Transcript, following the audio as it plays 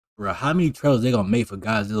Bro, how many trailers they gonna make for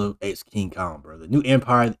Godzilla X King Kong, bro? The new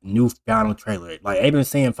Empire, new final trailer. Like, they've been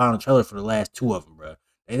saying final trailer for the last 2 of them, bro.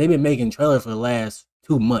 And they've been making trailers for the last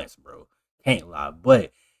 2 months, bro. Can't lie.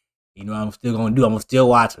 But, you know what I'm still gonna do? I'm gonna still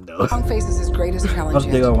watch them, though. Kong faces his greatest challenge I'm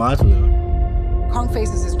still gonna watch them, though. Kong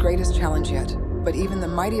faces his greatest challenge yet. But even the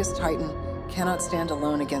mightiest Titan cannot stand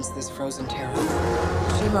alone against this frozen terror.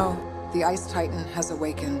 Shimo, the Ice Titan, has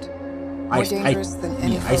awakened. More dangerous than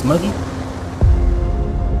any Ice Monkey?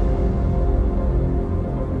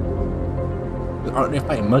 Aren't they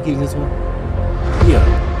fighting monkeys in this one? Yeah.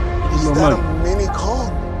 Is that a mini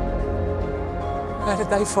Kong? How did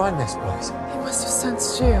they find this place? He must have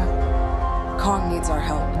sensed you. Kong needs our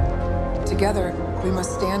help. Together, we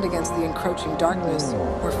must stand against the encroaching darkness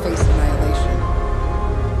or face annihilation.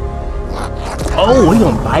 Oh, we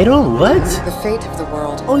gonna bite him? What? The fate of the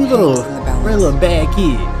world oh, you hangs in the balance. Little bad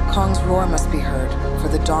kid. Kong's roar must be heard, for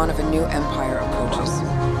the dawn of a new empire approaches.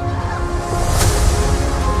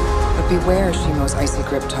 But beware, Shimo's icy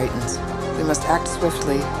grip tightens. We must act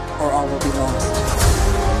swiftly, or all will be lost.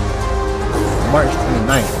 March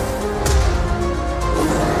 29th.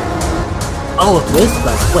 Oh, this is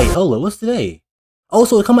like, wait, hold up, what's today? Oh,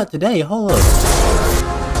 so it come out today, hold up.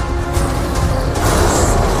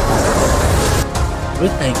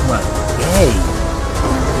 This thing come out today.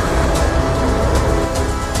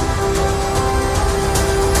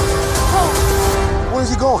 Where's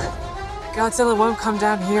he going? Godzilla won't come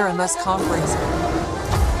down here unless Kong brings him.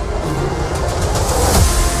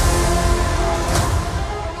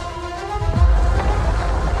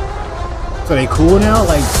 So they cool now?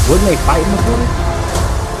 Like, wasn't they fighting before?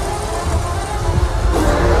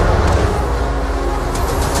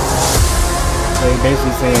 So they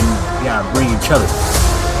basically saying, you gotta bring each other.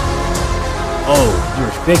 Oh, you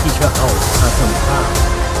respect each other. Oh, it's not coming out.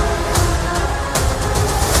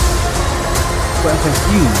 But I'm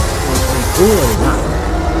confused. Was they cool or not?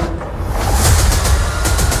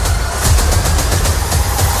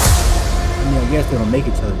 I mean, I guess they don't make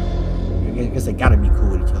each other. I guess they gotta be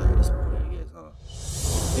cool with each other at this point, I guess, huh?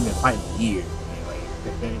 They've been fighting for years, man. Like,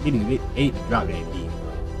 they need to drop that beef,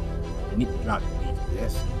 bro. They need to drop that beef,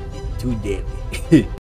 because that's too deadly.